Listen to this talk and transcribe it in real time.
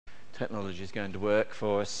Technology is going to work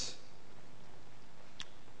for us.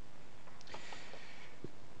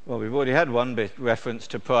 Well, we've already had one bit reference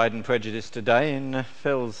to Pride and Prejudice today, and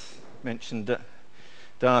Phil's mentioned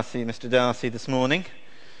Mr. Darcy this morning.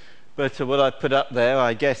 But what I put up there,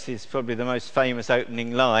 I guess, is probably the most famous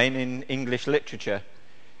opening line in English literature.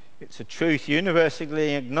 It's a truth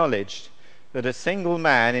universally acknowledged that a single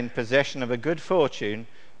man in possession of a good fortune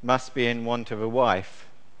must be in want of a wife.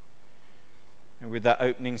 And with that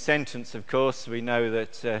opening sentence, of course, we know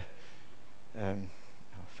that I've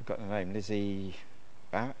forgotten her name, Lizzie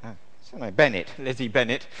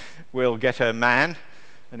Bennet will get her man,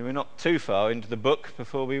 and we're not too far into the book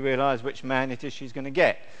before we realise which man it is she's going to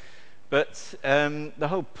get. But the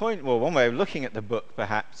whole point, well, one way of looking at the book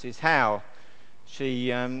perhaps, is how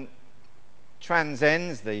she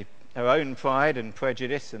transcends her own pride and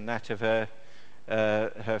prejudice and that of her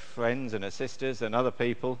friends and her sisters and other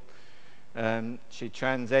people. She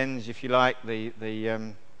transcends, if you like, the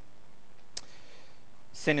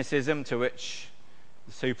cynicism to which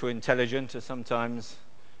the super intelligent are sometimes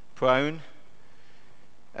prone,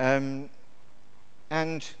 and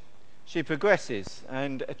she progresses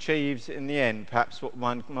and achieves in the end perhaps what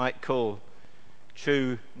one might call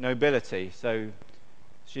true nobility. So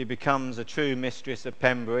she becomes a true mistress of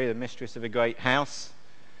Pembury, the mistress of a great house,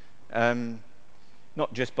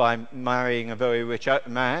 not just by marrying a very rich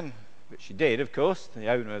man, which she did, of course, the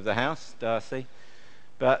owner of the house, Darcy,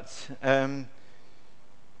 but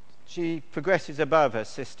she progresses above her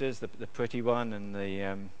sisters, the pretty one and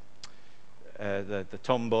the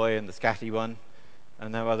tomboy and the scatty one,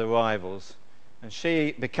 and their other rivals. And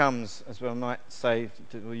she becomes, as one might say,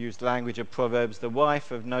 we'll use the language of Proverbs, the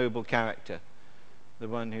wife of noble character, the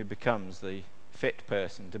one who becomes the fit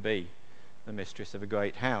person to be the mistress of a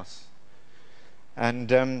great house. And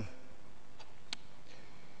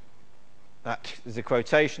that is a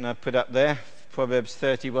quotation I've put up there, Proverbs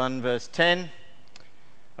 31 verse 10.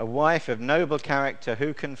 A wife of noble character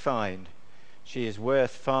who can find? She is worth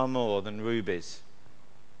far more than rubies.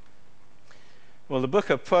 Well, the book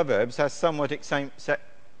of Proverbs has somewhat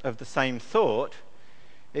of the same thought,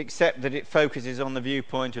 except that it focuses on the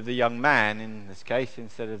viewpoint of the young man in this case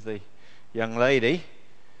instead of the young lady.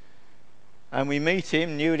 And we meet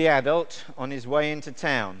him, newly adult, on his way into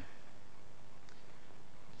town.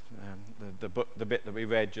 The bit that we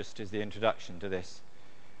read just is the introduction to this.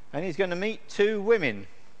 And he's going to meet two women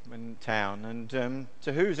in town, and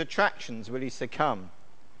to whose attractions will he succumb?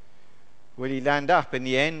 Will he land up in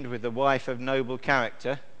the end with the wife of noble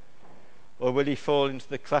character, or will he fall into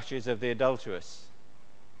the clutches of the adulteress?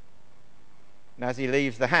 And as he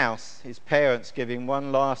leaves the house, his parents give him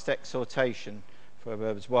one last exhortation,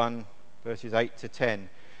 Proverbs 1 verses 8 to 10.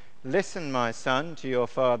 Listen, my son, to your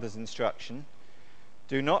father's instruction.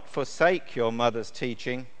 Do not forsake your mother's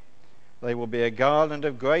teaching. They will be a garland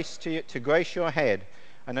of grace to grace your head,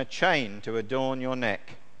 and a chain to adorn your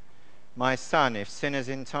neck. My son, if sinners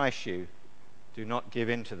entice you, do not give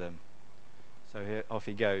in to them. So here, off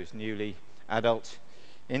he goes, newly adult,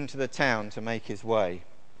 into the town to make his way.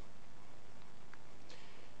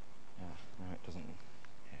 No, it doesn't.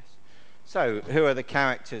 Yes. So, who are the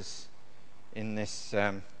characters in this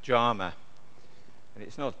drama? And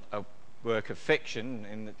it's not a work of fiction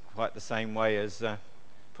in quite the same way as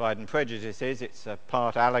Pride and Prejudice is. It's a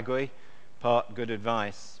part allegory, part good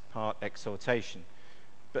advice, part exhortation.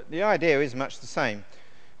 But the idea is much the same.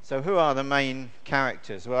 So who are the main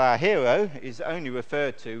characters? Well, our hero is only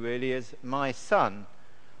referred to really as my son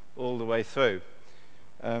all the way through.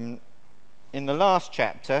 In the last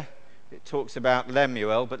chapter it talks about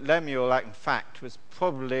Lemuel, but Lemuel in fact was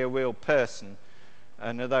probably a real person,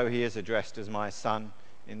 and although he is addressed as my son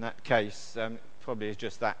in that case, probably is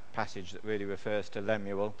just that passage that really refers to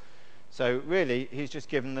Lemuel. So really he's just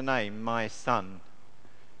given the name my son.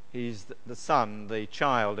 He's the son, the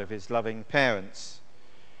child of his loving parents.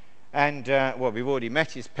 And well, we've already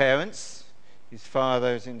met his parents, his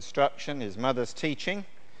father's instruction, his mother's teaching.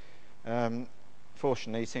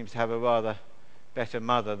 Fortunately he seems to have a rather better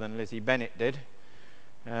mother than Lizzie Bennet did.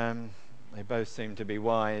 They both seem to be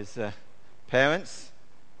wise parents.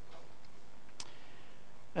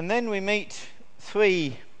 And then we meet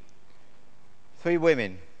three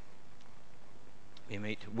women. We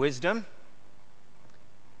meet Wisdom,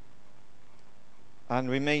 and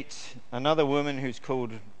we meet another woman who's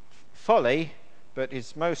called Folly, but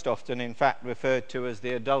is most often in fact referred to as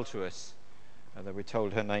the adulteress, although we're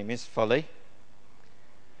told her name is Folly.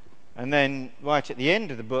 And then right at the end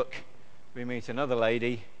of the book we meet another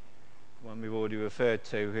lady, one we've already referred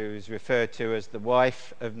to, who is referred to as the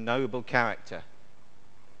wife of noble character.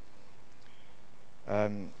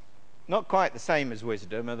 Not quite the same as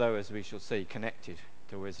wisdom, although, as we shall see, connected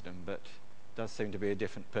to wisdom, but does seem to be a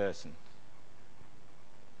different person.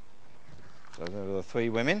 So there are the three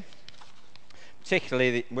women.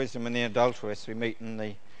 Particularly the wisdom and the adulteress we meet in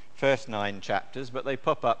the first 9 chapters, but they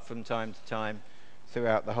pop up from time to time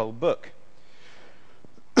throughout the whole book.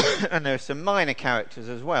 And there are some minor characters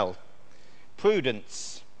as well.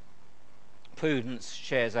 Prudence. Prudence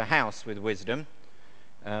shares a house with wisdom.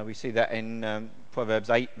 We see that in Proverbs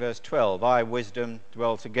 8 verse 12. I, wisdom,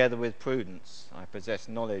 dwell together with prudence. I possess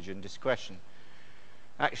knowledge and discretion.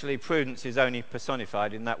 Actually, prudence is only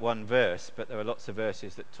personified in that one verse, but there are lots of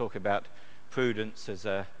verses that talk about prudence as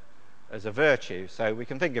a virtue. So we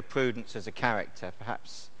can think of prudence as a character.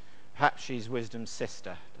 Perhaps she's wisdom's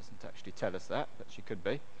sister. Doesn't actually tell us that, but she could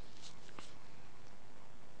be.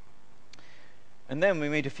 And then we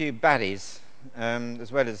meet a few baddies,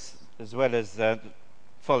 as well as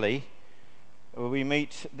folly. We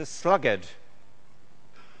meet the sluggard.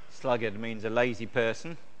 Sluggard means a lazy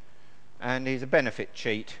person, and he's a benefit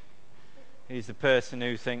cheat. He's the person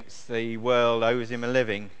who thinks the world owes him a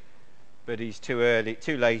living, but he's too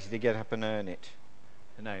lazy to get up and earn it.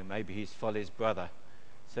 I don't know, maybe he's folly's brother.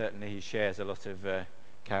 Certainly he shares a lot of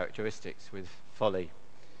characteristics with folly.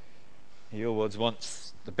 He always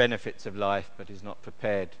wants the benefits of life, but is not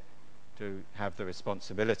prepared to have the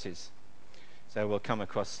responsibilities. So we'll come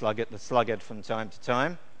across the sluggard from time to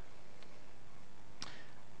time.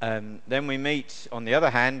 Then we meet, on the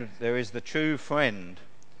other hand, there is the true friend.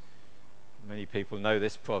 Many people know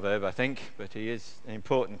this proverb, I think, but he is an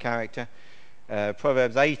important character.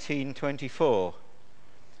 Proverbs 18:24.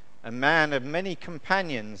 A man of many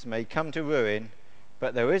companions may come to ruin,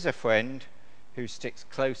 but there is a friend who sticks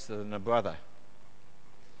closer than a brother.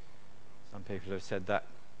 Some people have said that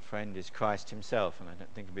friend is Christ himself, and I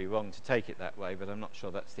don't think it would be wrong to take it that way, but I'm not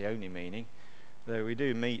sure that's the only meaning. Though we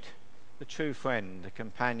do meet the true friend, a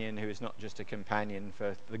companion who is not just a companion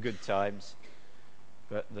for the good times,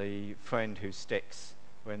 but the friend who sticks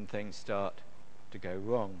when things start to go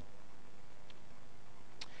wrong.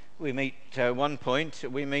 We meet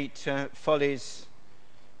Folly's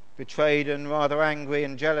betrayed and rather angry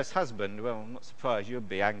and jealous husband. Well, I'm not surprised you'd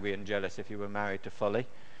be angry and jealous if you were married to Folly.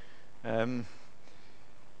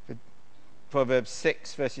 Proverbs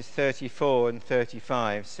 6 verses 34 and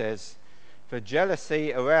 35 says, "For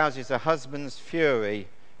jealousy arouses a husband's fury,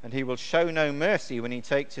 and he will show no mercy when he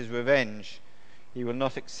takes his revenge. He will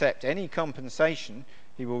not accept any compensation.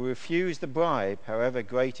 He will refuse the bribe, however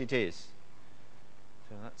great it is."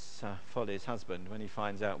 So that's Folly's husband when he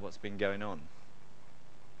finds out what's been going on.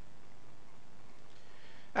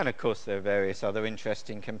 And of course there are various other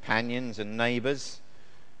interesting companions and neighbours.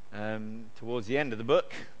 Towards the end of the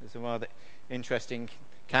book, there's a rather interesting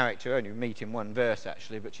character. Only meet in one verse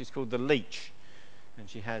actually, but she's called the leech, and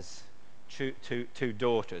she has two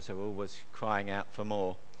daughters who are always crying out for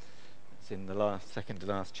more. It's in the second to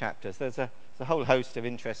last chapters. There's a whole host of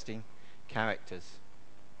interesting characters.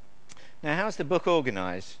 Now, how's the book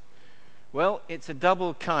organised? Well, it's a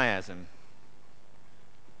double chiasm.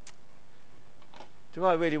 Do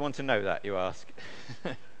I really want to know that, you ask?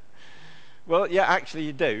 Well, yeah, actually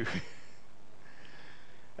you do.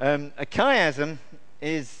 A chiasm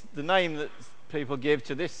is the name that people give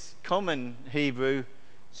to this common Hebrew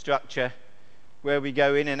structure where we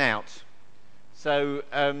go in and out. So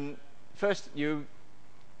first you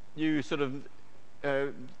sort of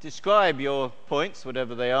describe your points,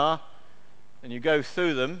 whatever they are, and you go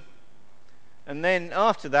through them, and then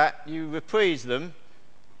after that you reprise them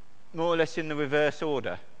more or less in the reverse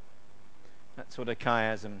order. That's what a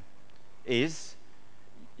chiasm is.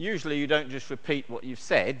 Usually you don't just repeat what you've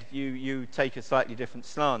said, you take a slightly different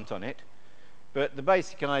slant on it, but the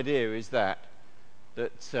basic idea is that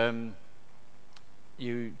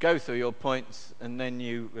you go through your points and then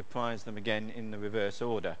you reprise them again in the reverse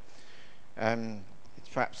order. It's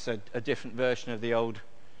perhaps a different version of the old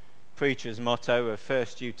preacher's motto of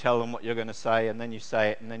first you tell them what you're going to say, and then you say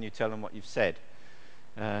it, and then you tell them what you've said.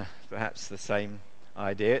 Perhaps the same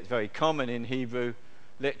idea. It's very common in Hebrew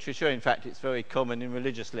literature. In fact, it's very common in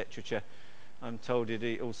religious literature. I'm told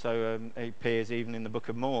it also appears even in the Book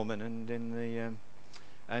of Mormon and in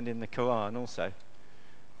the Quran also.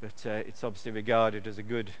 But it's obviously regarded as a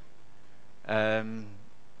good. At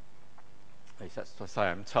least that's what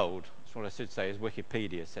I'm told. That's what I should say is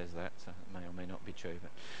Wikipedia says that, so it may or may not be true.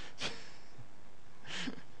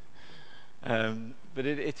 But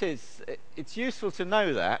it's useful to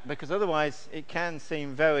know that, because otherwise it can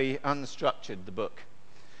seem very unstructured, the book.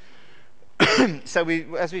 So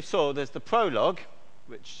as we saw, there's the prologue,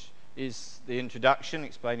 which is the introduction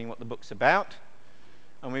explaining what the book's about.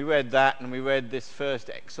 And we read that, and we read this first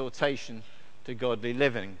exhortation to godly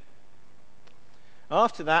living.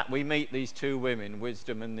 After that, we meet these two women,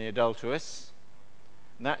 Wisdom and the Adulteress.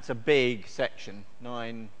 And that's a big section,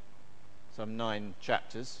 some 9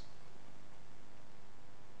 chapters.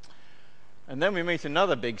 And then we meet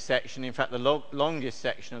another big section, in fact the longest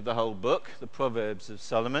section of the whole book, the Proverbs of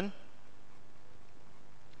Solomon.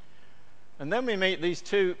 And then we meet these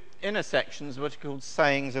two inner sections, what are called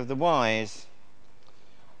Sayings of the Wise.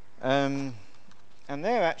 And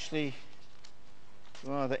they're actually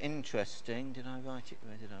rather interesting. Did I write it?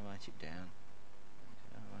 Where did I write it down?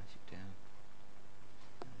 Did I write it down?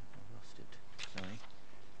 I lost it. Sorry.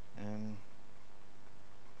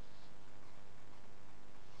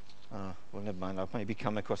 Well, never mind. I'll maybe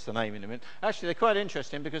come across the name in a minute. Actually, they're quite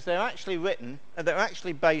interesting because they're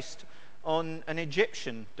actually based on an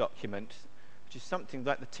Egyptian document, which is something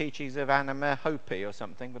like the teachings of Anna Hopi or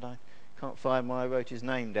something, but I can't find why I wrote his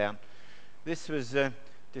name down. This was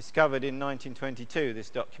discovered in 1922, this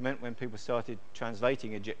document, when people started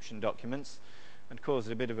translating Egyptian documents, and caused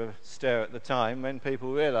a bit of a stir at the time when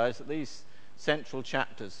people realized that these central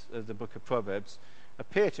chapters of the book of Proverbs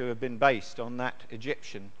appear to have been based on that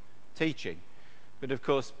Egyptian teaching. But of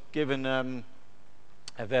course, given a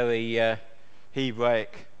very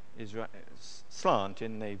Hebraic slant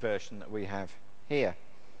in the version that we have here.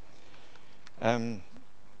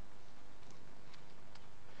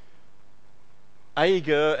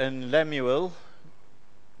 Agur and Lemuel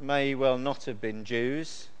may well not have been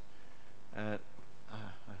Jews. I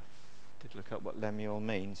did look up what Lemuel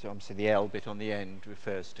means. Obviously the L bit on the end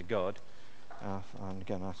refers to God. And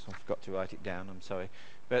again, I forgot to write it down, I'm sorry.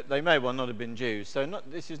 But they may well not have been Jews. So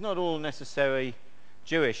this is not all necessarily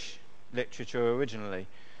Jewish literature originally.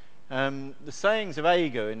 The sayings of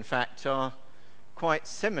Agur, in fact, are quite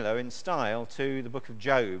similar in style to the book of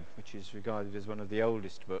Job, which is regarded as one of the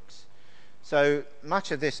oldest books. So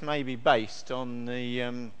much of this may be based on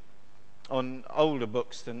on older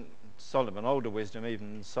books than Solomon, older wisdom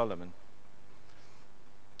even than Solomon.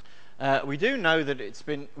 We do know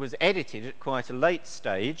that was edited at quite a late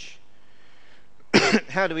stage.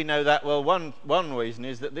 How do we know that? Well, one reason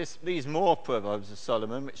is that these more Proverbs of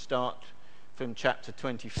Solomon, which start from chapter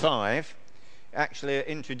 25, actually are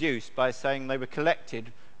introduced by saying they were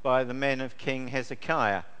collected by the men of King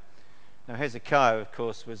Hezekiah. Now, Hezekiah, of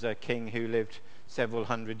course, was a king who lived several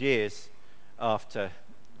hundred years after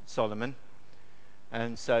Solomon,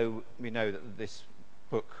 and so we know that this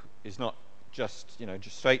book is not just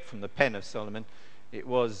straight from the pen of Solomon. It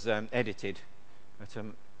was edited at a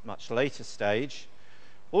much later stage.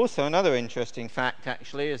 Also, another interesting fact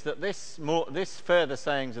actually is that this further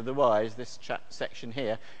sayings of the wise, this section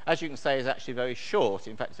here, as you can say, is actually very short.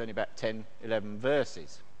 In fact, it's only about 10-11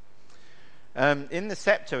 verses. In the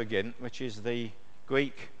Septuagint, which is the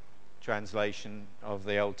Greek translation of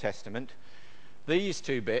the Old Testament, these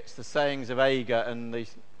two bits, the sayings of Agur and the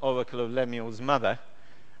oracle of Lemuel's mother,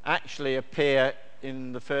 actually appear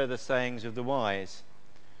in the further sayings of the wise.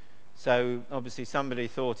 So obviously somebody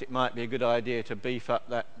thought it might be a good idea to beef up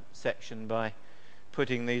that section by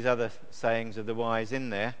putting these other sayings of the wise in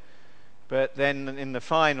there. But then in the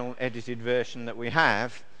final edited version that we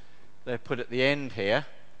have, they're put at the end here.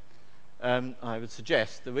 I would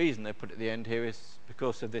suggest the reason they're put at the end here is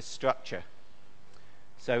because of this structure.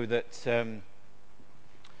 So that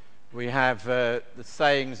we have the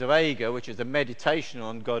sayings of Agur, which is a meditation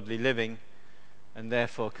on godly living, and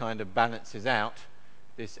therefore kind of balances out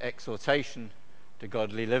this exhortation to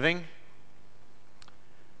godly living.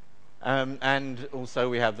 And also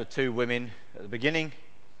we have the two women at the beginning,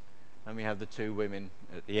 and we have the two women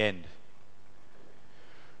at the end.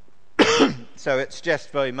 So it suggests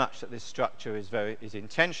very much that this structure is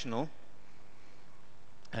intentional,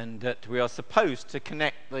 and that we are supposed to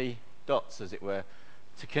connect the dots, as it were,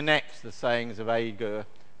 to connect the sayings of Agur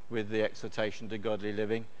with the exhortation to godly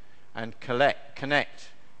living, and connect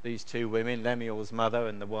these two women, Lemuel's mother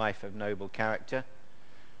and the wife of noble character,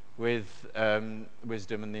 with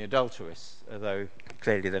Wisdom and the Adulteress, although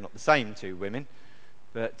clearly they're not the same two women,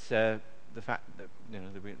 but the fact that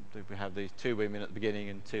we have these two women at the beginning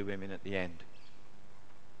and two women at the end.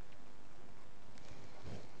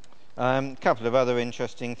 A couple of other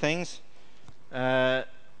interesting things.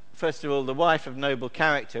 First of all, the wife of noble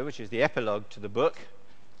character, which is the epilogue to the book,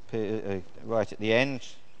 right at the end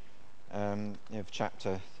of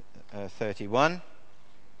chapter 31,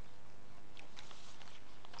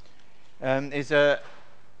 is a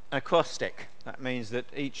acrostic. That means that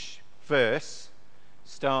each verse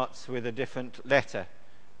starts with a different letter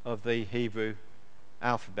of the Hebrew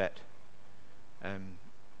alphabet.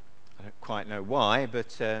 I don't quite know why,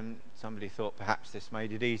 but somebody thought perhaps this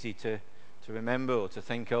made it easy to remember or to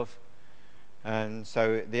think of. And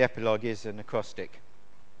so the epilogue is an acrostic.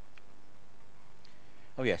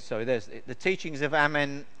 Oh yes, so there's the teachings of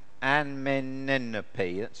Amenemope.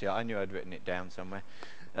 That's it. I knew I'd written it down somewhere.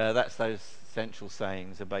 That's those central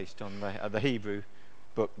sayings are based on the Hebrew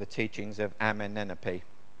book, the teachings of Amenemope.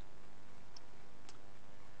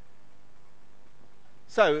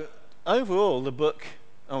 So overall, the book.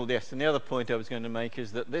 Oh yes, and the other point I was going to make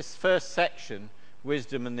is that this first section,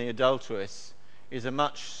 Wisdom and the Adulteress, is a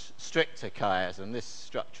much stricter chiasm. This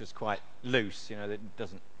structure is quite loose. You know, it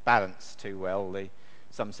doesn't balance too well.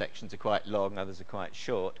 Some sections are quite long, others are quite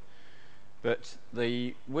short. But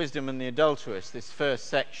the Wisdom and the Adulteress, this first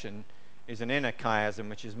section, is an inner chiasm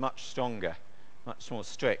which is much stronger, much more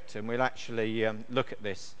strict. And we'll actually look at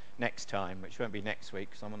this next time, which won't be next week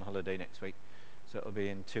because I'm on holiday next week. So it'll be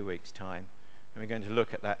in 2 weeks' time. And we're going to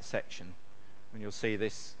look at that section. And you'll see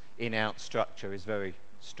this in-out structure is very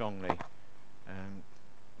strongly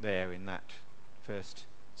there in that first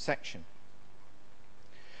section.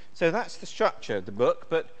 So that's the structure of the book.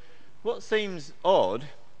 But what seems odd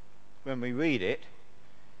when we read it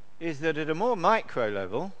is that at a more micro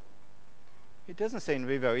level, it doesn't seem to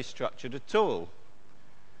be very structured at all.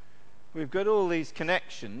 We've got all these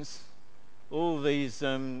connections, all these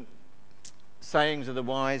sayings of the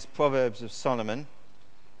wise, Proverbs of Solomon,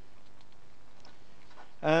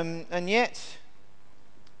 and yet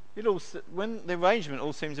when the arrangement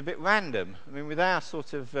all seems a bit random. I mean, with our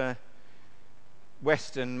sort of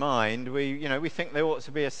Western mind, we think there ought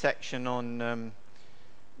to be a section on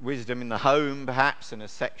wisdom in the home, perhaps, and a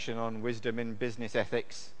section on wisdom in business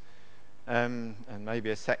ethics, and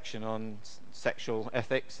maybe a section on sexual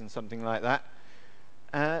ethics and something like that.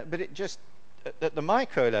 But it just, at the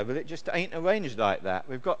micro level, it just ain't arranged like that.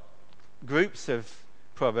 We've got groups of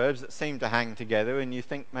proverbs that seem to hang together, and you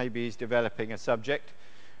think maybe he's developing a subject,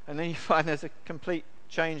 and then you find there's a complete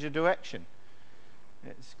change of direction.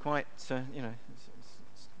 It's quite, it's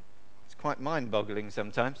quite mind-boggling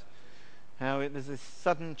sometimes how there's this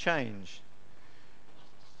sudden change,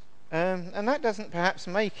 and that doesn't perhaps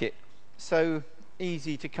make it so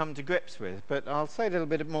easy to come to grips with. But I'll say a little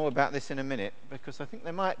bit more about this in a minute, because I think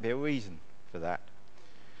there might be a reason for that.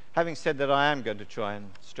 Having said that, I am going to try and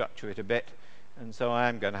structure it a bit, and so I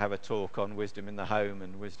am going to have a talk on wisdom in the home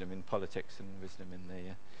and wisdom in politics and wisdom in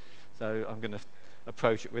the so I'm going to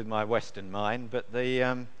approach it with my Western mind, but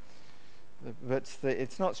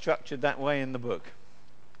it's not structured that way in the book.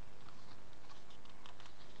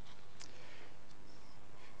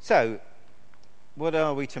 So what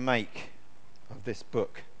are we to make of this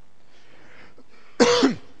book?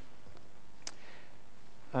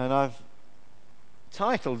 And I've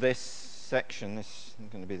titled this section, this is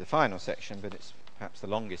going to be the final section, but it's perhaps the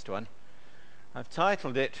longest one. I've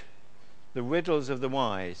titled it The Riddles of the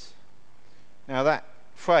Wise. Now that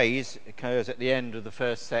phrase occurs at the end of the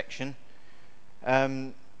first section,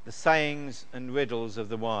 the sayings and riddles of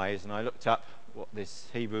the wise, and I looked up what this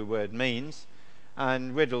Hebrew word means,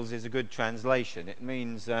 and riddles is a good translation. It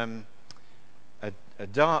means a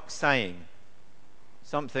dark saying,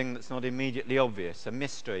 something that's not immediately obvious, a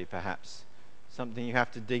mystery perhaps, something you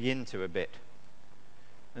have to dig into a bit.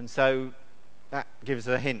 And so that gives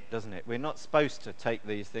a hint, doesn't it? We're not supposed to take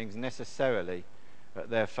these things necessarily at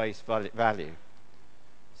their face value.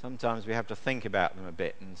 Sometimes we have to think about them a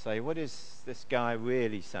bit and say, what is this guy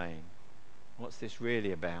really saying? What's this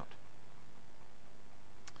really about?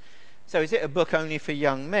 So is it a book only for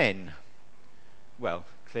young men? Well,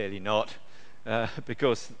 clearly not,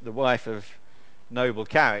 because the wife of noble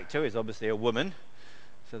character is obviously a woman,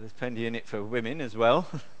 so there's plenty in it for women as well.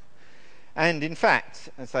 And in fact,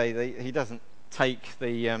 I say he doesn't take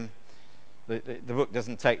the book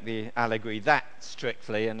doesn't take the allegory that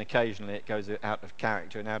strictly, and occasionally it goes out of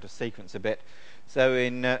character and out of sequence a bit. So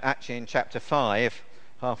actually in chapter 5,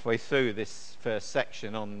 halfway through this first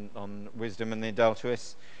section on wisdom and the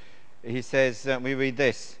adulteress, he says, we read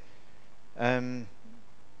this,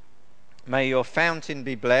 may your fountain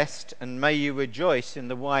be blessed, and may you rejoice in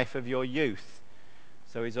the wife of your youth.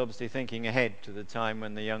 So he's obviously thinking ahead to the time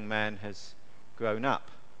when the young man has grown up.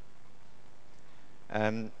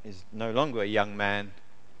 Is no longer a young man.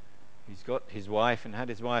 He's got his wife and had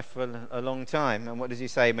his wife for a long time. And what does he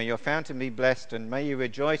say? May your fountain be blessed, and may you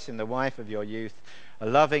rejoice in the wife of your youth, a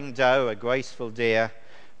loving doe, a graceful deer.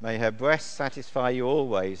 May her breast satisfy you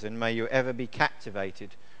always, and may you ever be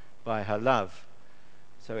captivated by her love.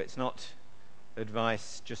 So it's not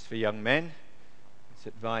advice just for young men. It's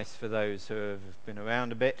advice for those who have been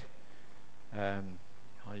around a bit. Are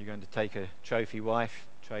you going to take a trophy wife,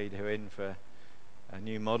 trade her in for a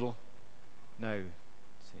new model? No,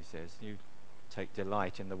 he says, you take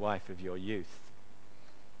delight in the wife of your youth.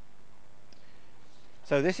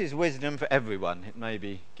 So this is wisdom for everyone. It may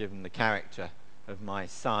be given the character of my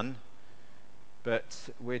son, but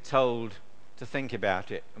we're told to think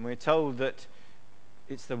about it. And we're told that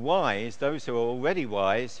it's the wise, those who are already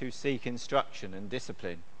wise, who seek instruction and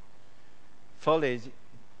discipline. Folly,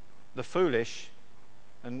 the foolish,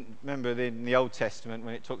 and remember in the Old Testament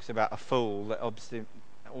when it talks about a fool, that obviously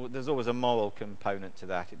there's always a moral component to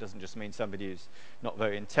that. It doesn't just mean somebody who's not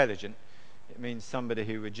very intelligent. It means somebody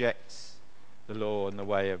who rejects the law and the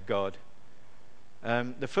way of God.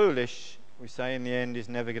 The foolish, we say, in the end is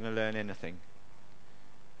never going to learn anything.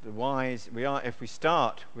 The wise, if we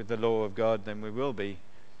start with the law of God, then we will be,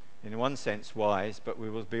 in one sense, wise, but we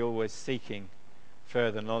will be always seeking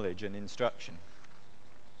further knowledge and instruction.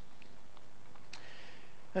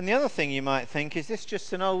 And the other thing you might think, is this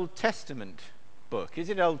just an Old Testament book? Is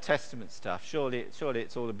it Old Testament stuff? Surely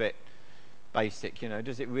it's all a bit basic,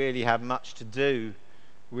 Does it really have much to do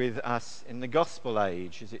with us in the Gospel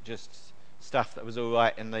age? Is it just stuff that was all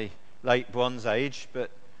right in the late Bronze Age, but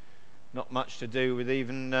not much to do with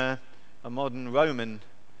even a modern Roman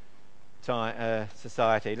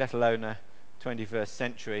society, let alone a 21st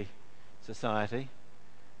century society?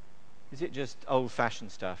 Is it just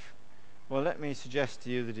old-fashioned stuff? Well, let me suggest to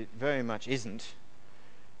you that it very much isn't,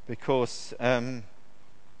 because the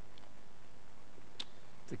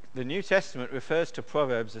New Testament refers to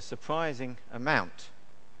Proverbs a surprising amount,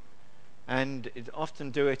 and it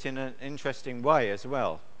often do it in an interesting way as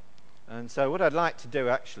well. And so what I'd like to do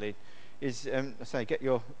actually is, get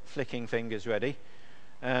your flicking fingers ready.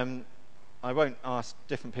 I won't ask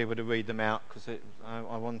different people to read them out, because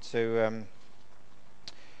I want to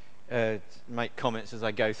make comments as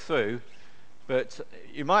I go through. But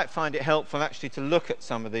you might find it helpful actually to look at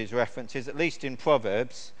some of these references, at least in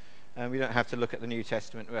Proverbs. We don't have to look at the New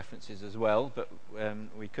Testament references as well, but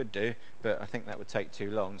we could do, but I think that would take too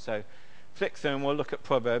long. So flick through and we'll look at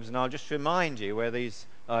Proverbs, and I'll just remind you where these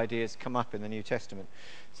ideas come up in the New Testament.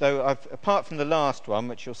 So apart from the last one,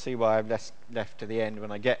 which you'll see why I've left to the end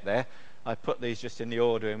when I get there, I put these just in the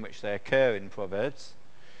order in which they occur in Proverbs.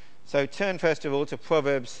 So turn first of all to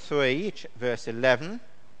Proverbs 3, verse 11.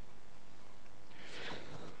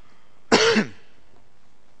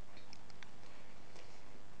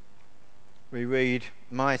 We read,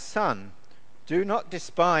 "My son, do not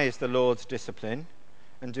despise the Lord's discipline,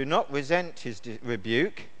 and do not resent his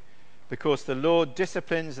rebuke, because the Lord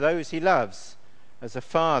disciplines those he loves, as a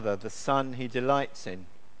father the son he delights in."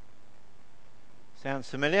 Sounds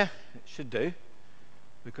familiar? It should do,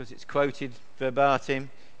 because it's quoted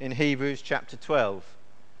verbatim in Hebrews chapter 12,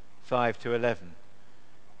 5 to 11,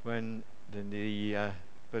 when the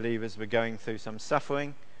believers were going through some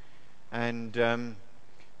suffering, and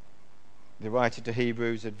the writer to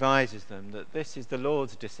Hebrews advises them that this is the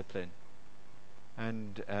Lord's discipline,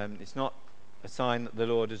 and it's not a sign that the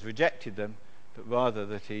Lord has rejected them, but rather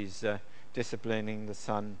that he's disciplining the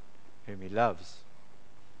son whom he loves.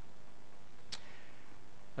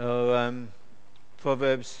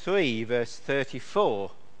 Proverbs 3, verse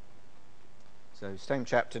 34. So same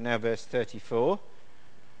chapter now, verse 34,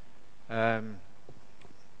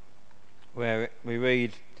 where we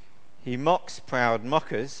read, "He mocks proud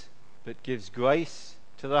mockers, but gives grace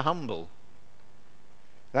to the humble."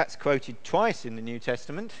 That's quoted twice in the New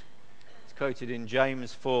Testament. It's quoted in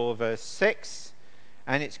James 4, verse 6,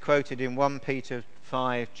 and it's quoted in 1 Peter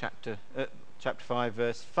 5, chapter 5,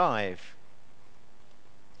 verse 5.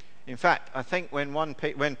 In fact, I think when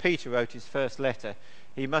Peter wrote his first letter,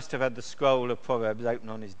 he must have had the scroll of Proverbs open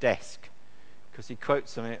on his desk, because he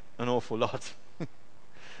quotes them an awful lot.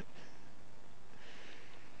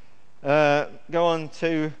 Go on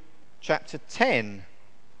to chapter 10.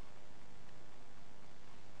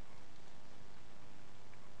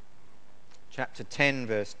 Chapter 10,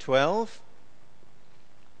 verse 12.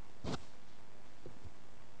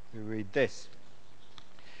 We read this.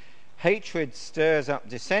 "Hatred stirs up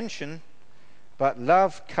dissension, but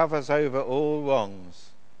love covers over all wrongs."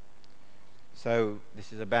 So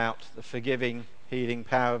this is about the forgiving, healing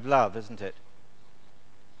power of love, isn't it?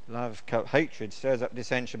 Hatred stirs up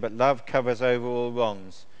dissension, but love covers over all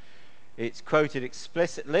wrongs. It's quoted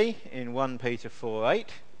explicitly in 1 Peter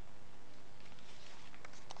 4:8,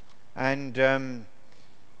 and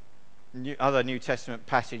other New Testament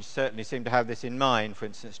passages certainly seem to have this in mind. For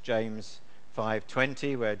instance, James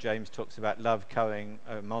 5:20, where James talks about love covering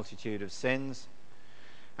a multitude of sins,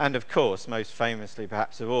 and of course, most famously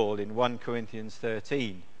perhaps of all, in 1 Corinthians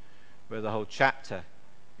 13, where the whole chapter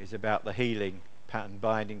is about the healing and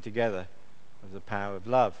binding together of the power of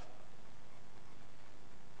love.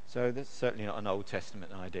 So that's certainly not an Old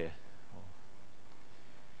Testament idea.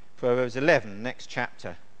 Proverbs 11, next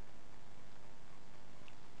chapter.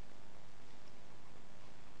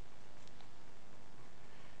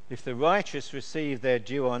 If the righteous receive their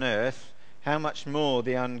due on earth, how much more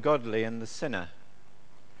the ungodly and the sinner?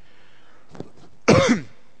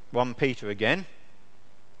 1 Peter again,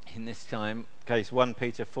 in this case 1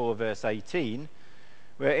 Peter 4 verse 18,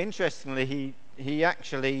 where interestingly he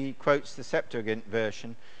actually quotes the Septuagint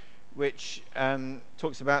version, which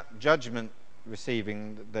talks about judgment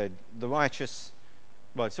receiving the righteous.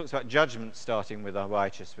 Well, it talks about judgment starting with the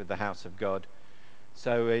righteous, with the house of God.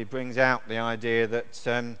 So he brings out the idea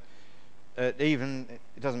that even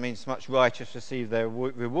it doesn't mean so much righteous receive their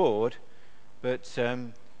reward, but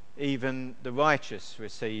even the righteous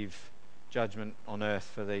receive judgment on earth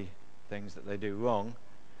for the things that they do wrong.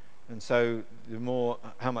 And so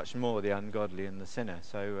how much more the ungodly and the sinner.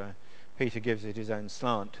 So Peter gives it his own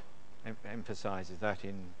slant, emphasizes that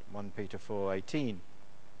in 1 Peter 4:18.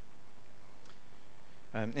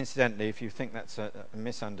 Incidentally, if you think that's a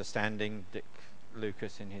misunderstanding, Dick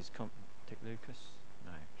Lucas in his Dick Lucas?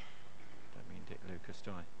 No, don't mean Dick Lucas,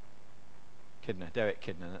 do I? Derek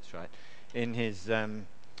Kidner, that's right. In his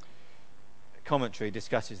commentary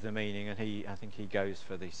discusses the meaning, and I think he goes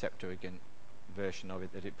for the Septuagint version of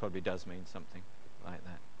it, that it probably does mean something like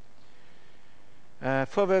that.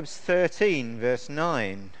 Proverbs 13 verse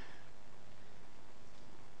 9.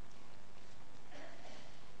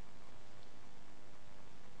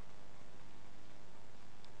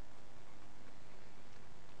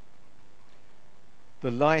 The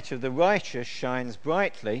light of the righteous shines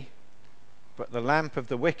brightly, but the lamp of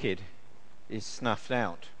the wicked is snuffed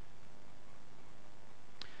out.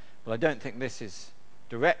 Well, I don't think this is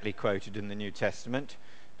directly quoted in the New Testament,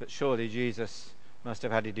 but surely Jesus must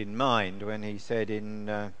have had it in mind when he said in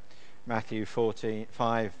Matthew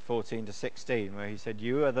 5:14 to 16, where he said,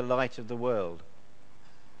 "You are the light of the world.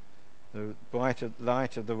 The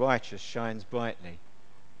light of the righteous shines brightly."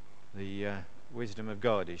 The wisdom of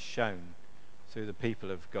God is shown through the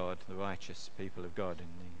people of God, the righteous people of God in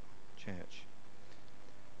the church.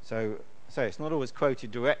 So it's not always quoted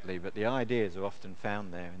directly, but the ideas are often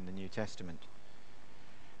found there in the New Testament.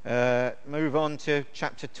 Move on to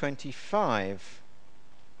chapter 25.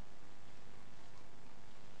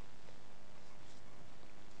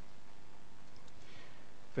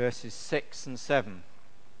 Verses 6 and 7.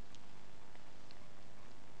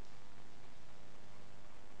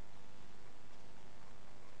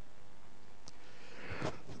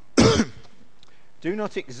 Do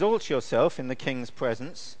not exalt yourself in the king's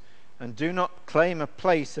presence, and do not claim a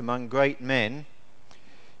place among great men.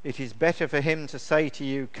 It is better for him to say to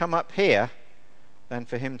you, "Come up here," than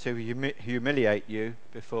for him to humiliate you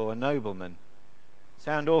before a nobleman.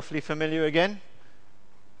 Sound awfully familiar again?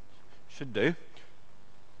 Should do.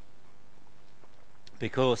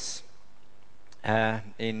 Because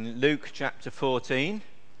in Luke chapter 14,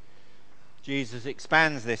 Jesus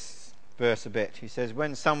expands this verse a bit. He says,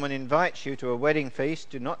 "When someone invites you to a wedding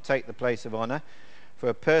feast, do not take the place of honor, for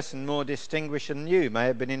a person more distinguished than you may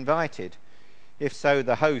have been invited. If so,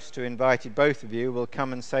 the host who invited both of you will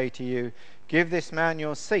come and say to you, 'Give this man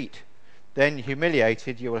your seat.' Then,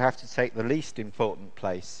 humiliated, you will have to take the least important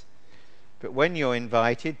place. But when you're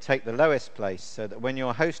invited, take the lowest place, so that when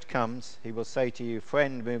your host comes, he will say to you,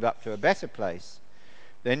 'Friend, move up to a better place.'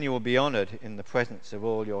 Then you will be honored in the presence of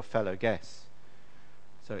all your fellow guests."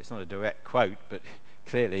 So it's not a direct quote, but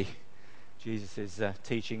clearly Jesus'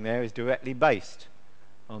 teaching there is directly based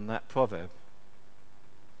on that proverb.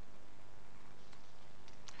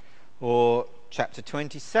 Or chapter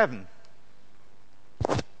 27.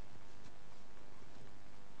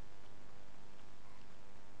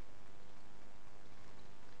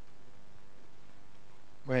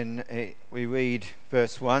 When we read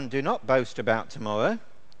verse 1, "Do not boast about tomorrow,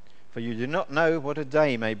 for you do not know what a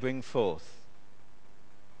day may bring forth."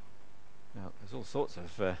 Now, there's all sorts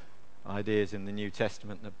of ideas in the New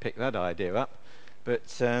Testament that pick that idea up,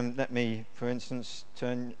 but let me, for instance,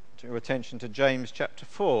 turn your attention to James chapter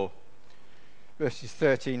 4, verses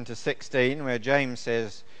 13 to 16, where James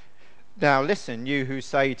says, "Now listen, you who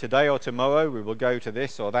say today or tomorrow we will go to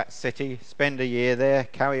this or that city, spend a year there,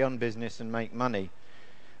 carry on business and make money.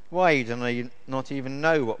 Why do you not even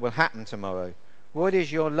know what will happen tomorrow? What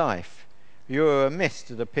is your life? You are a mist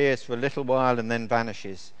that appears for a little while and then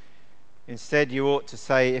vanishes. Instead, you ought to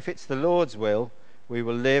say, 'If it's the Lord's will, we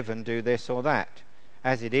will live and do this or that.'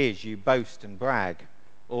 As it is, you boast and brag.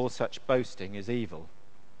 All such boasting is evil."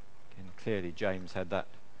 And clearly James had that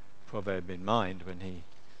proverb in mind when he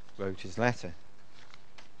wrote his letter.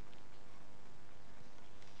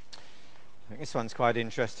 think this one's quite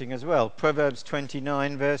interesting as well. Proverbs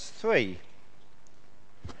 29 verse 3.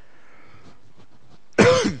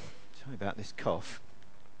 Sorry about this cough.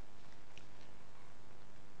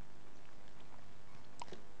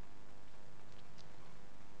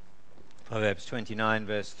 Proverbs 29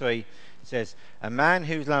 verse 3 says, "A man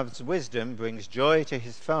who loves wisdom brings joy to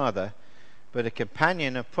his father, but a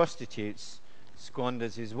companion of prostitutes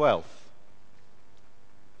squanders his wealth."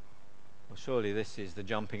 Well, surely this is the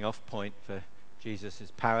jumping off point for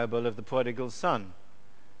Jesus' parable of the prodigal son,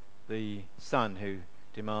 the son who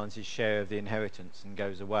demands his share of the inheritance and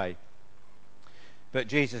goes away. But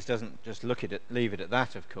Jesus doesn't just leave it at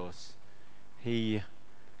that, of course. He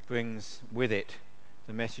brings with it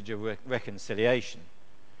the message of reconciliation.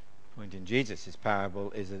 The point in Jesus'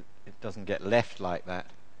 parable is that it doesn't get left like that.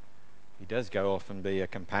 He does go off and be a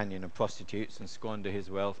companion of prostitutes and squander his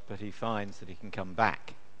wealth, but he finds that he can come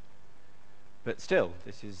back. But still,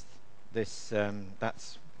 that's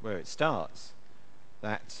where it starts.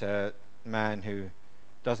 That man who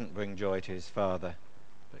doesn't bring joy to his father,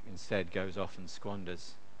 but instead goes off and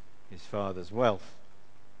squanders his father's wealth.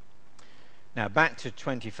 Now back to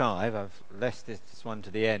 25. I've left this one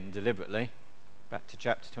to the end deliberately. Back to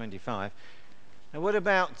chapter 25. Now what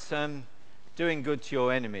about doing good to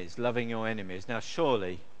your enemies, loving your enemies? Now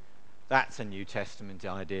surely that's a New Testament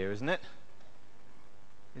idea, isn't it?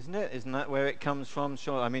 Isn't it? Isn't that where it comes from?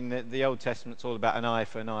 Sure. I mean, the Old Testament's all about an eye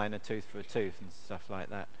for an eye and a tooth for a tooth and stuff like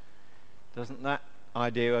that. Doesn't that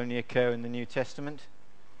idea only occur in the New Testament?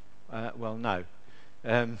 Well, no.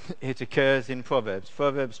 It occurs in Proverbs.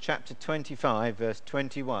 Proverbs chapter 25, verse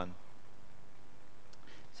 21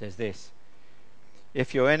 says this: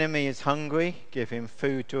 "If your enemy is hungry, give him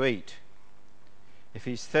food to eat. If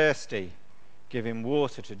he's thirsty, give him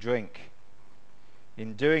water to drink.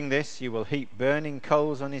 In doing this, you will heap burning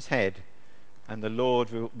coals on his head, and the Lord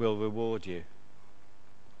will reward you."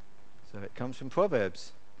 So it comes from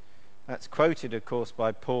Proverbs. That's quoted, of course,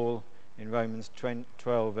 by Paul in Romans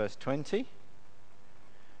 12, verse 20.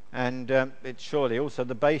 And it's surely also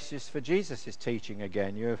the basis for Jesus' teaching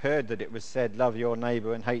again. You have heard that it was said, "Love your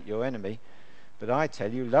neighbour and hate your enemy." But I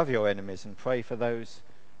tell you, love your enemies and pray for those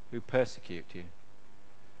who persecute you.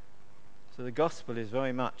 So the gospel is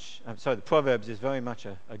very much, the Proverbs is very much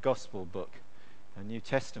a gospel book, a New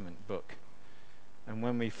Testament book. And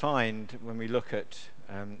when we look at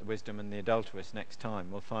Wisdom and the Adulteress next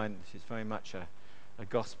time, we'll find this is very much a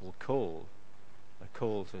gospel call, a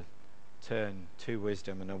call to turn to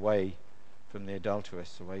wisdom and away from the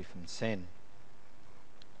adulteress, away from sin.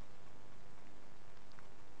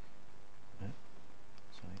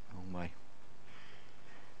 Sorry, wrong way.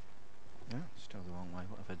 No, still the wrong way.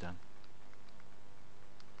 What have I done?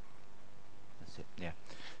 That's it, yeah.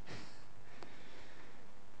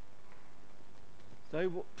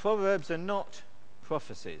 So Proverbs are not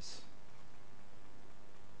prophecies.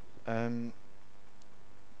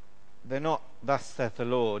 They're not "thus saith the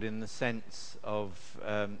Lord" in the sense of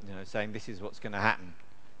saying this is what's going to happen,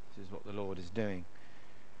 this is what the Lord is doing.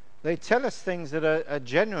 They tell us things that are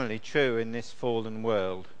generally true in this fallen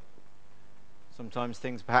world. Sometimes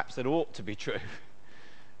things perhaps that ought to be true,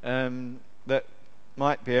 that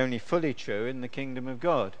might be only fully true in the kingdom of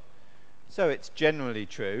God. So it's generally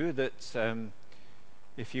true that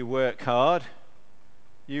if you work hard,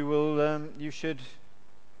 you should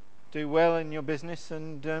do well in your business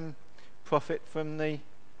and profit from the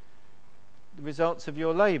results of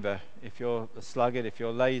your labour. If you're a sluggard, if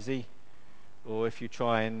you're lazy, or if you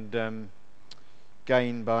try and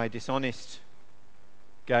gain by dishonest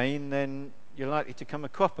gain, then you're likely to come a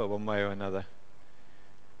cropper one way or another.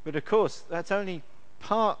 But of course, that's only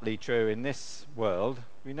partly true in this world.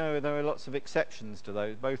 We know there are lots of exceptions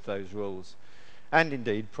to both those rules. And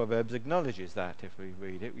indeed, Proverbs acknowledges that. If we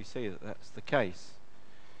read it, we see that that's the case.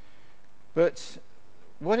 But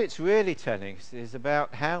what it's really telling us is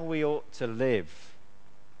about how we ought to live.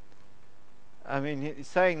 I mean, it's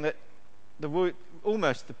saying that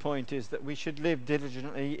almost the point is that we should live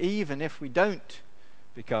diligently even if we don't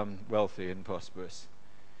become wealthy and prosperous.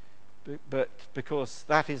 But because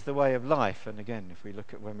that is the way of life. And again,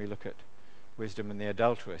 when we look at Wisdom and the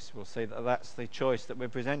Adulteress, we'll see that that's the choice that we're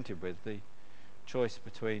presented with, the choice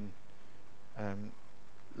between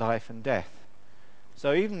life and death.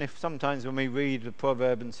 So even if sometimes when we read the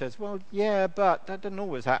proverb and says, well, yeah, but that doesn't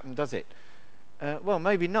always happen, does it? Well,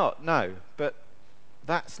 maybe not, no. But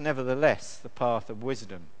that's nevertheless the path of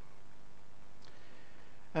wisdom.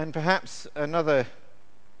 And perhaps another,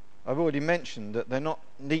 I've already mentioned that they're not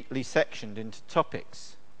neatly sectioned into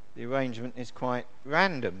topics. The arrangement is quite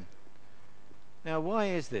random. Now, why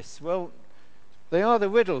is this? Well, they are the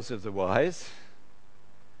riddles of the wise.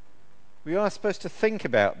 We are supposed to think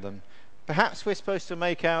about them. Perhaps we're supposed to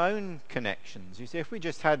make our own connections. You see, if we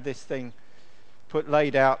just had this thing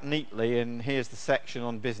laid out neatly, and here's the section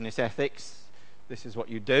on business ethics, this is what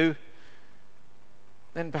you do,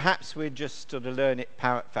 then perhaps we'd just sort of learn it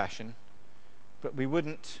parrot fashion, but we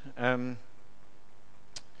wouldn't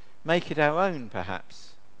make it our own, perhaps.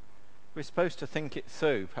 We're supposed to think it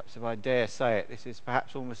through. Perhaps, if I dare say it, this is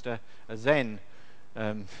perhaps almost a Zen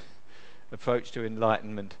approach to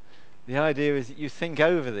enlightenment. The idea is that you think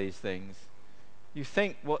over these things. You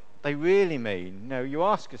think what they really mean. You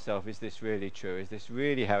ask yourself, is this really true? Is this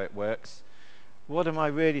really how it works? What am I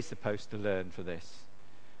really supposed to learn for this?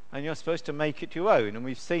 And you're supposed to make it your own. And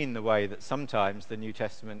we've seen the way that sometimes the New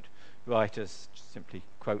Testament writers simply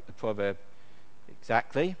quote the proverb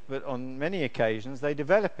exactly, but on many occasions they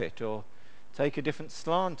develop it or take a different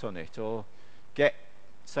slant on it, or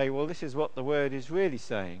say, well, this is what the word is really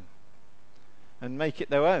saying, and make it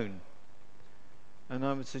their own. And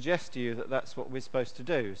I would suggest to you that that's what we're supposed to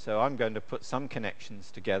do. So I'm going to put some connections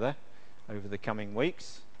together over the coming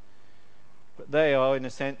weeks, but they are, in a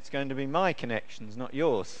sense, going to be my connections, not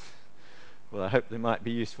yours. Well, I hope they might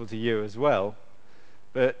be useful to you as well,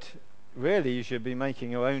 but really you should be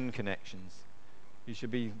making your own connections. You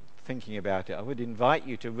should be thinking about it. I would invite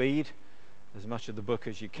you to read as much of the book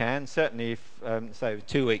as you can. Certainly, if, say,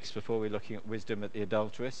 2 weeks before we're looking at Wisdom at the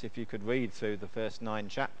Adulteress, if you could read through the first 9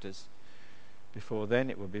 chapters before then,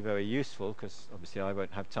 it would be very useful, because obviously I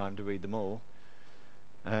won't have time to read them all.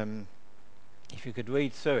 If you could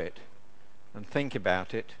read through it and think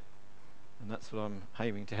about it, and that's what I'm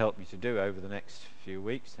aiming to help you to do over the next few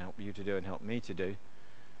weeks, help you to do and help me to do,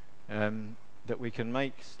 that we can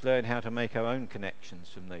learn how to make our own connections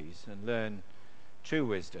from these and learn true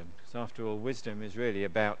wisdom. Because after all, wisdom is really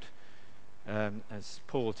about, as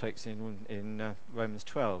Paul takes in Romans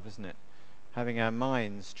 12, isn't it? Having our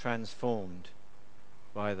minds transformed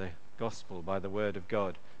by the gospel, by the word of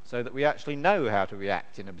God, so that we actually know how to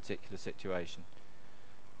react in a particular situation.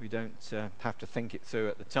 We don't have to think it through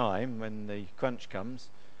at the time when the crunch comes.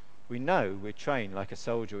 We know, we're trained like a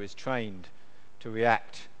soldier is trained to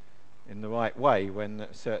react in the right way when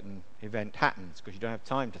a certain event happens, because you don't have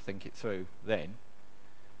time to think it through then.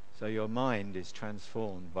 So your mind is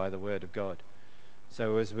transformed by the word of God,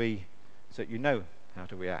 so that you know how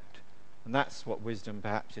to react. And that's what wisdom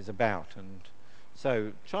perhaps is about. And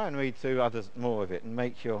so try and read through more of it and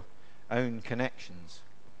make your own connections.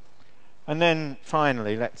 And then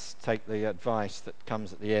finally, let's take the advice that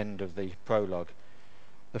comes at the end of the prologue.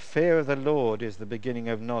 The fear of the Lord is the beginning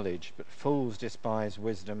of knowledge, but fools despise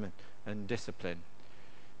wisdom and discipline.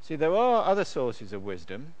 See, there are other sources of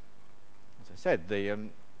wisdom. As I said, the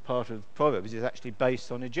part of Proverbs is actually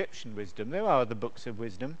based on Egyptian wisdom. There are other books of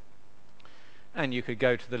wisdom. And you could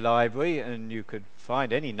go to the library and you could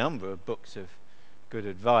find any number of books of good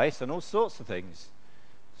advice on all sorts of things.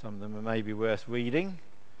 Some of them are maybe worth reading.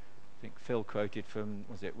 I think Phil quoted from,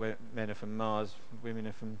 Men Are From Mars, Women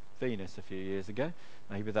Are From Venus a few years ago.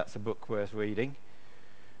 Maybe that's a book worth reading.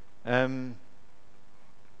 They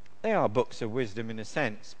are books of wisdom in a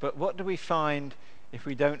sense, but what do we find if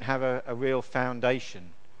we don't have a real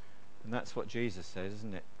foundation? And that's what Jesus says,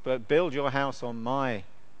 isn't it? But build your house on my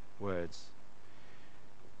words.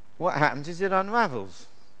 What happens is it unravels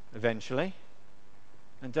eventually.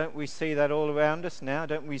 And don't we see that all around us now?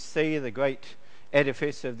 Don't we see the great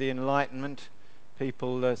edifice of the Enlightenment?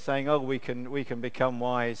 People saying, oh, we can become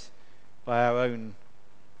wise by our own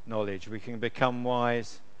knowledge. We can become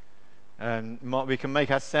wise and we can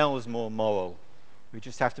make ourselves more moral. We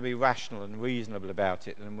just have to be rational and reasonable about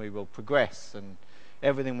it, and we will progress and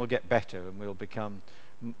everything will get better and we'll become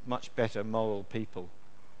much better moral people.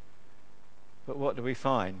 But what do we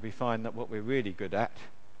find? We find that what we're really good at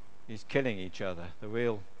is killing each other. The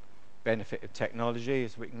real benefit of technology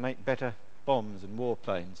is we can make better bombs and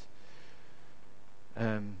warplanes.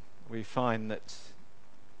 We find that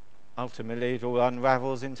ultimately it all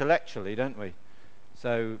unravels intellectually, don't we?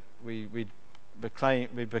 So we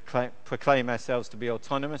proclaim ourselves to be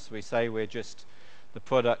autonomous. We say we're just the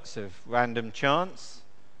products of random chance,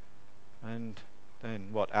 and then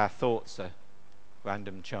what? Our thoughts are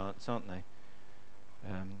random chance, aren't they?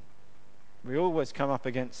 We always come up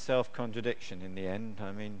against self-contradiction in the end.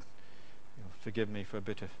 I mean, you'll forgive me for a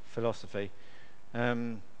bit of philosophy.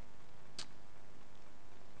 When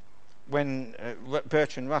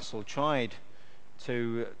Bertrand Russell tried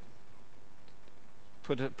to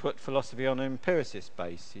put philosophy on an empiricist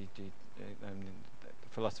base, the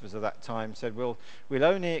philosophers of that time said, we'll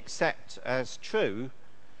only accept as true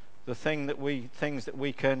the things that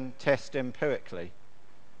we can test empirically.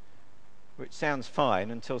 Which sounds fine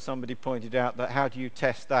until somebody pointed out that how do you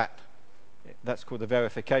test that That's called the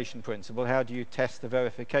verification principle. How do you test the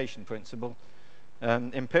verification principle?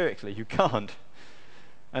 Empirically, you can't.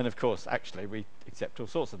 And of course, actually, we accept all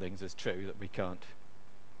sorts of things as true that we can't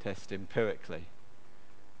test empirically.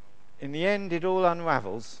 In the end, it all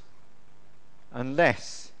unravels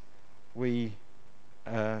unless we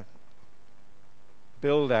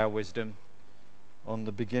build our wisdom on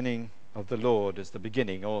the beginning of the Lord as the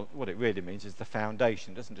beginning, or what it really means is the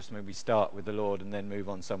foundation. It doesn't just mean we start with the Lord and then move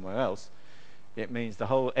on somewhere else. It means the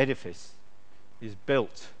whole edifice is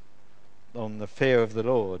built on the fear of the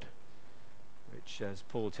Lord, which, as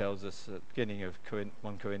Paul tells us at the beginning of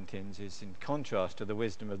 1 Corinthians, is in contrast to the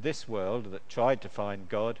wisdom of this world that tried to find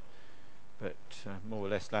God, but more or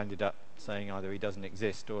less landed up saying either he doesn't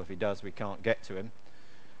exist, or if he does, we can't get to him.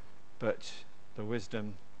 But the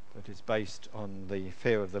wisdom that is based on the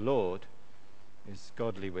fear of the Lord is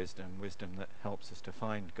godly wisdom, wisdom that helps us to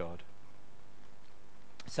find God.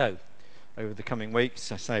 So, over the coming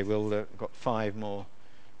weeks, I say we'll got 5 more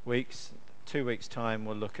weeks. 2 weeks' time,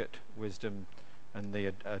 we'll look at wisdom and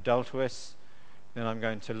the adulteress. Then I'm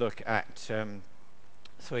going to look at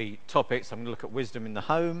 3 topics. I'm going to look at wisdom in the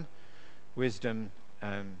home, wisdom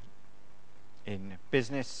in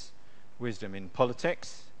business, wisdom in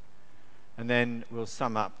politics, and then we'll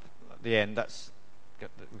sum up at the end.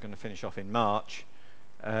 We're going to finish off in March.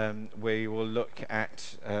 We will look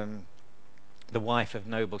at the wife of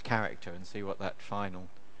noble character and see what that final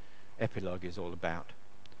epilogue is all about.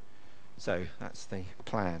 So that's the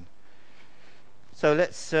plan. So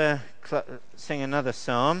let's sing another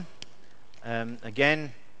psalm.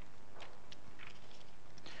 Again,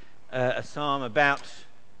 a psalm about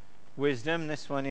wisdom. This one